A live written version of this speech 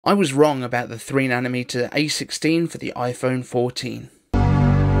I was wrong about the 3nm A16 for the iPhone 14.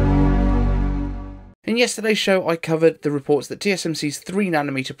 In yesterday's show, I covered the reports that TSMC's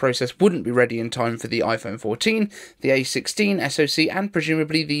 3nm process wouldn't be ready in time for the iPhone 14, the A16 SOC, and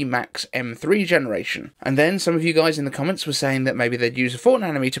presumably the Mac's M3 generation. And then some of you guys in the comments were saying that maybe they'd use a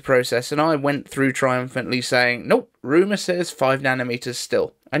 4nm process, and I went through triumphantly saying, nope, rumour says 5nm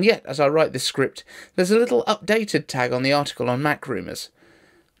still. And yet, as I write this script, there's a little updated tag on the article on MacRumours.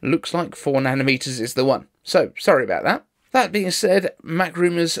 Looks like 4nm is the one. So, sorry about that. That being said,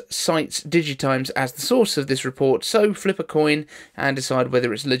 MacRumours cites Digi as the source of this report, so flip a coin and decide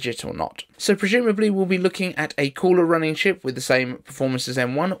whether it's legit or not. So presumably we'll be looking at a cooler running chip with the same performance as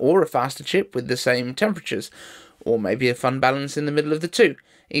M1, or a faster chip with the same temperatures, or maybe a fun balance in the middle of the two.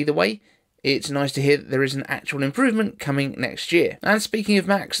 Either way, it's nice to hear that there is an actual improvement coming next year. And speaking of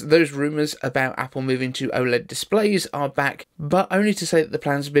Macs, those rumours about Apple moving to OLED displays are back, but only to say that the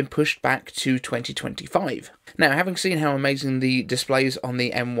plans have been pushed back to 2025. Now, having seen how amazing the displays on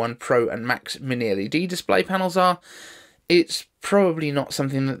the M1 Pro and Max Mini LED display panels are, it's probably not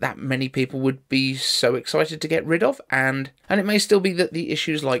something that many people would be so excited to get rid of, and it may still be that the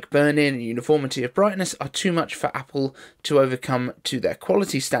issues like burn-in and uniformity of brightness are too much for Apple to overcome to their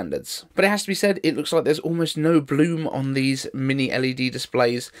quality standards. But it has to be said, it looks like there's almost no bloom on these mini LED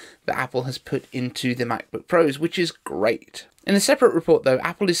displays that Apple has put into the MacBook Pros, which is great. In a separate report though,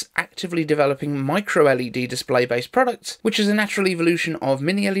 Apple is actively developing MicroLED display-based products, which is a natural evolution of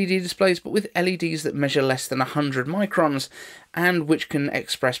mini LED displays but with LEDs that measure less than 100 microns and which can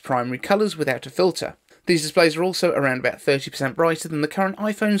express primary colours without a filter. These displays are also around about 30% brighter than the current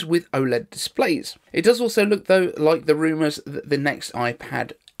iPhones with OLED displays. It does also look though like the rumours that the next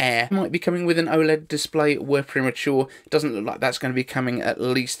iPad Air might be coming with an OLED display were premature. It doesn't look like that's going to be coming at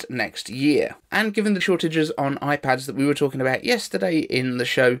least next year. And given the shortages on iPads that we were talking about yesterday in the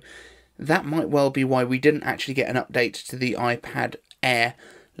show, that might well be why we didn't actually get an update to the iPad Air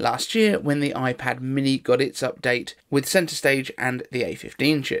last year when the iPad Mini got its update with Centre Stage and the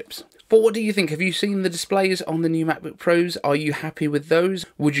A15 chips. But what do you think? Have you seen the displays on the new MacBook Pros? Are you happy with those?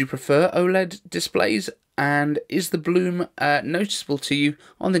 Would you prefer OLED displays? And is the bloom noticeable to you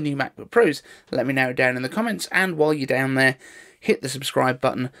on the new MacBook Pros? Let me know down in the comments, and while you're down there, hit the subscribe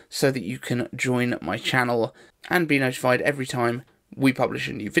button so that you can join my channel and be notified every time we publish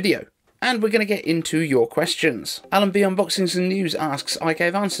a new video. And we're going to get into your questions. Alan B Unboxings and News asks,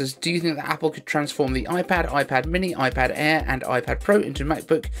 Icave answers, do you think that Apple could transform the iPad, iPad Mini, iPad Air and iPad Pro into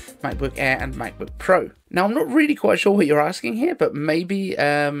MacBook, MacBook Air and MacBook Pro? Now, I'm not really quite sure what you're asking here, but maybe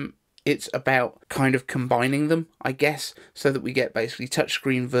it's about kind of combining them, I guess, so that we get basically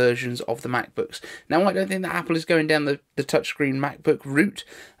touchscreen versions of the MacBooks. Now, I don't think that Apple is going down the touchscreen MacBook route.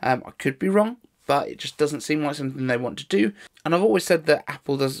 I could be wrong, but it just doesn't seem like something they want to do. And I've always said that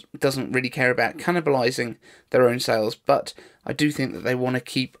Apple doesn't really care about cannibalizing their own sales, but I do think that they want to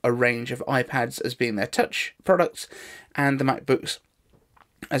keep a range of iPads as being their touch products and the MacBooks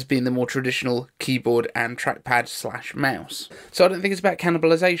as being the more traditional keyboard and trackpad / mouse. So I don't think it's about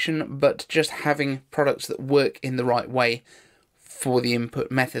cannibalization, but just having products that work in the right way for the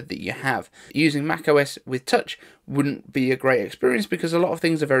input method that you have. Using macOS with touch wouldn't be a great experience because a lot of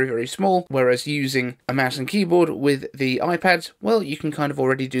things are very, very small, whereas using a mouse and keyboard with the iPads, well, you can kind of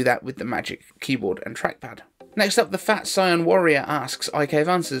already do that with the Magic Keyboard and Trackpad. Next up, the Fat Scion Warrior asks, Icave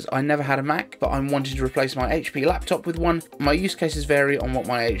answers, I never had a Mac, but I'm wanting to replace my HP laptop with one. My use cases vary on what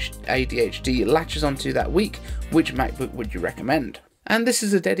my ADHD latches onto that week. Which MacBook would you recommend? And this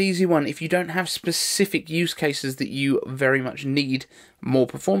is a dead easy one. If you don't have specific use cases that you very much need more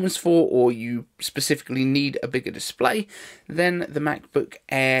performance for, or you specifically need a bigger display, then the MacBook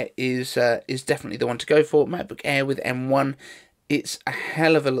Air is definitely the one to go for. MacBook Air with M1, it's a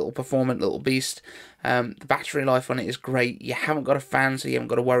hell of a little performant little beast. The battery life on it is great. You haven't got a fan, so you haven't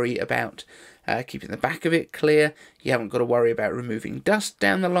got to worry about keeping the back of it clear. You haven't got to worry about removing dust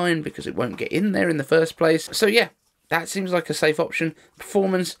down the line because it won't get in there in the first place. So yeah, that seems like a safe option.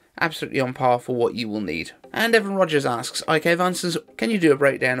 Performance, absolutely on par for what you will need. And Evan Rogers asks, Icave answers, can you do a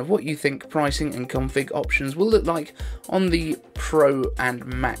breakdown of what you think pricing and config options will look like on the Pro and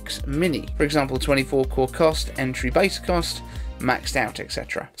Max Mini? For example, 24 core cost, entry base cost, maxed out,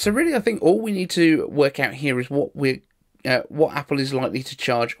 etc. So really, I think all we need to work out here is what Apple is likely to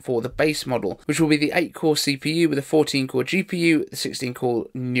charge for the base model, which will be the 8-core CPU with a 14-core GPU, the 16-core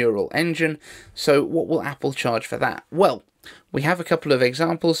neural engine. So what will Apple charge for that? Well, we have a couple of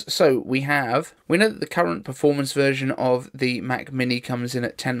examples. So we know that the current performance version of the Mac Mini comes in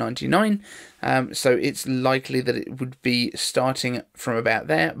at $1099, so it's likely that it would be starting from about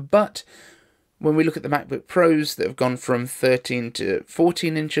there, but When we look at the MacBook Pros that have gone from 13 to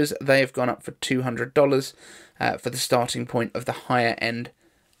 14 inches, they have gone up for $200 for the starting point of the higher end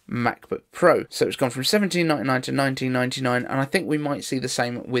MacBook Pro. So it's gone from $1799 to $1999, and I think we might see the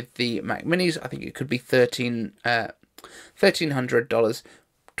same with the Mac Minis. I think it could be $1,300,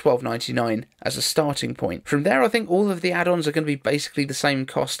 $1,299 as a starting point. From there, I think all of the add-ons are going to be basically the same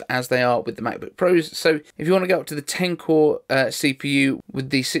cost as they are with the MacBook Pros. So if you want to go up to the 10-core CPU with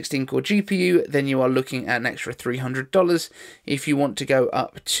the 16-core GPU, then you are looking at an extra $300. If you want to go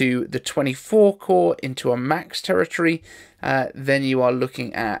up to the 24-core into a max territory, then you are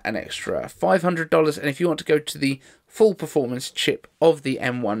looking at an extra $500. And if you want to go to the full performance chip of the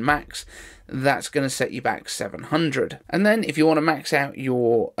M1 Max, that's going to set you back $700. And then if you want to max out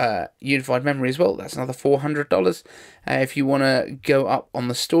your unified memory as well, that's another $400. If you want to go up on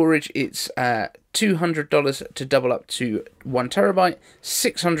the storage, it's $200 to double up to 1 terabyte,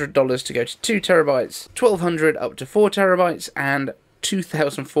 $600 to go to 2 terabytes, $1,200 up to 4 terabytes, and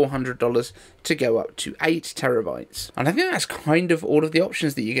 $2,400 to go up to 8 terabytes. And I think that's kind of all of the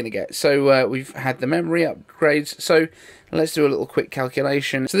options that you're going to get. So we've had the memory upgrades. So let's do a little quick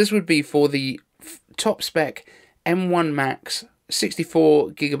calculation. So this would be for the top spec M1 Max, 64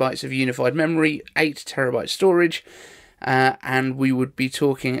 gigabytes of unified memory, 8 terabyte storage, and we would be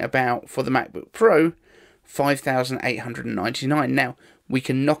talking about, for the MacBook Pro, $5,899. Now, we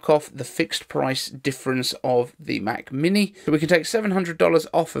can knock off the fixed price difference of the Mac Mini. So we can take $700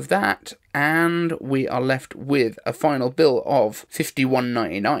 off of that, and we are left with a final bill of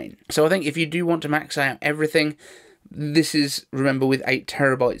 $51.99. So I think if you do want to max out everything, this is, remember, with 8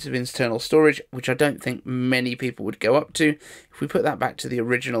 terabytes of internal storage, which I don't think many people would go up to. If we put that back to the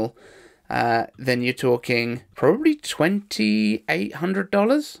original, then you're talking probably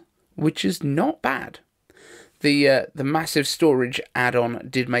 $2,800, which is not bad. The massive storage add-on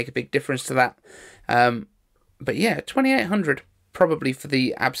did make a big difference to that. But yeah, $2,800 probably for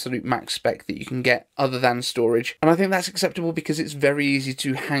the absolute max spec that you can get other than storage. And I think that's acceptable because it's very easy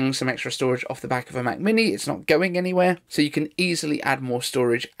to hang some extra storage off the back of a Mac Mini. It's not going anywhere, so you can easily add more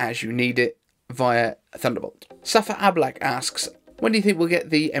storage as you need it via Thunderbolt. Safa Ablak asks, when do you think we'll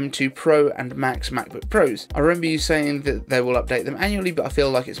get the M2 Pro and Max MacBook Pros? I remember you saying that they will update them annually, but I feel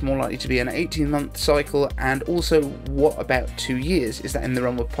like it's more likely to be an 18-month cycle. And also, what about 2 years? Is that in the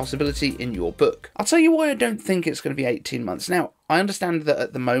realm of possibility in your book? I'll tell you why I don't think it's going to be 18 months. Now, I understand that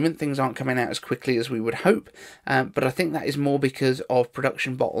at the moment things aren't coming out as quickly as we would hope, but I think that is more because of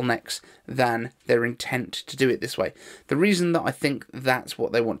production bottlenecks than their intent to do it this way. The reason that I think that's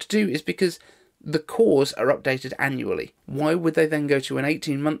what they want to do is because the cores are updated annually. Why would they then go to an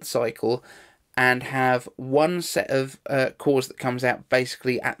 18-month cycle and have one set of cores that comes out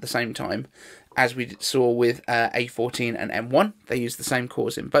basically at the same time, as we saw with A14 and M1? They used the same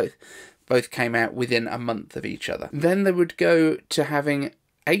cores in both. Both came out within a month of each other. Then they would go to having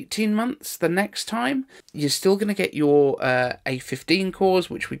 18 months the next time. You're still going to get your A15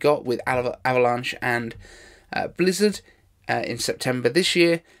 cores, which we got with Avalanche and Blizzard in September this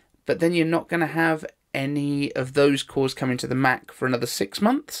year. But then you're not going to have any of those cores coming to the Mac for another 6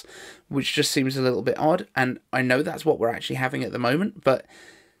 months, which just seems a little bit odd. And I know that's what we're actually having at the moment, but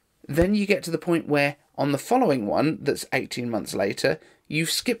then you get to the point where on the following one, that's 18 months later, you've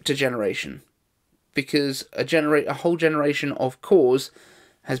skipped a generation because a whole generation of cores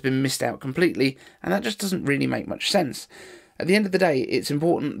has been missed out completely, and that just doesn't really make much sense. At the end of the day, it's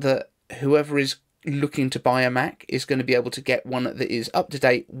important that whoever is looking to buy a Mac is going to be able to get one that is up to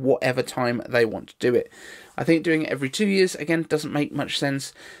date whatever time they want to do it. I think doing it every 2 years, again, doesn't make much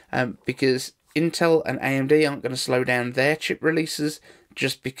sense because Intel and AMD aren't going to slow down their chip releases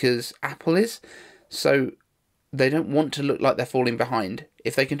just because Apple is. So they don't want to look like they're falling behind.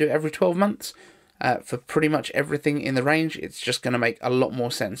 If they can do it every 12 months for pretty much everything in the range, it's just going to make a lot more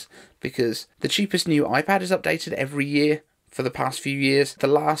sense because the cheapest new iPad is updated every year for the past few years. The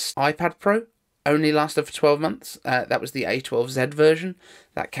last iPad Pro only lasted for 12 months. That was the A12Z version.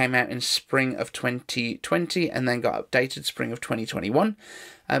 That came out in spring of 2020 and then got updated spring of 2021.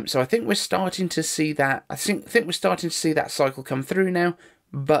 So I think we're starting to see that. I think we're starting to see that cycle come through now,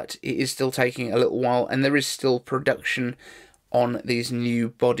 but it is still taking a little while, and there is still production on these new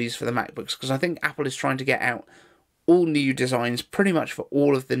bodies for the MacBooks because I think Apple is trying to get out all new designs pretty much for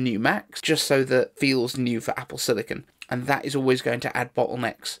all of the new Macs, just so that it feels new for Apple Silicon, and that is always going to add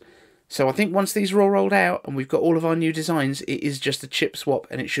bottlenecks. So I think once these are all rolled out and we've got all of our new designs, it is just a chip swap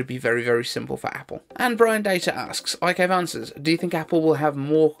and it should be very, very simple for Apple. And Brian Data asks, Icave answers, do you think Apple will have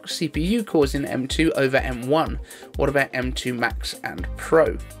more CPU cores in M2 over M1? What about M2 Max and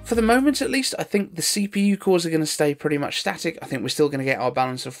Pro? For the moment at least, I think the CPU cores are going to stay pretty much static. I think we're still going to get our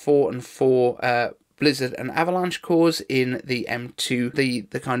balance of 4 and 4 Blizzard and Avalanche cores in the M2,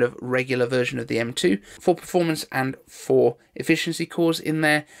 the kind of regular version of the M2, 4 performance and 4 efficiency cores in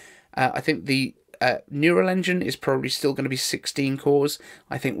there. I think the neural engine is probably still going to be 16 cores.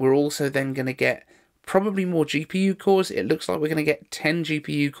 I think we're also then going to get probably more GPU cores. It looks like we're going to get 10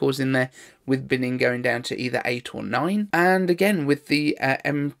 GPU cores in there, with binning going down to either 8 or 9. And again, with the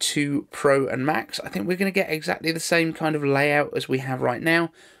M2 Pro and Max, I think we're going to get exactly the same kind of layout as we have right now,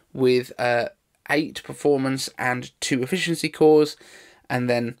 with 8 performance and 2 efficiency cores, and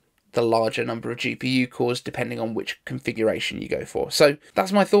then the larger number of GPU cores depending on which configuration you go for. So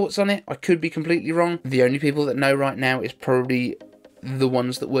that's my thoughts on it. I could be completely wrong. The only people that know right now is probably the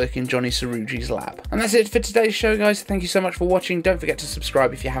ones that work in Johnny Sarugi's lab. And that's it for today's show, guys. Thank you so much for watching. Don't forget to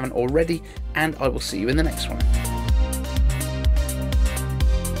subscribe if you haven't already, and I will see you in the next one.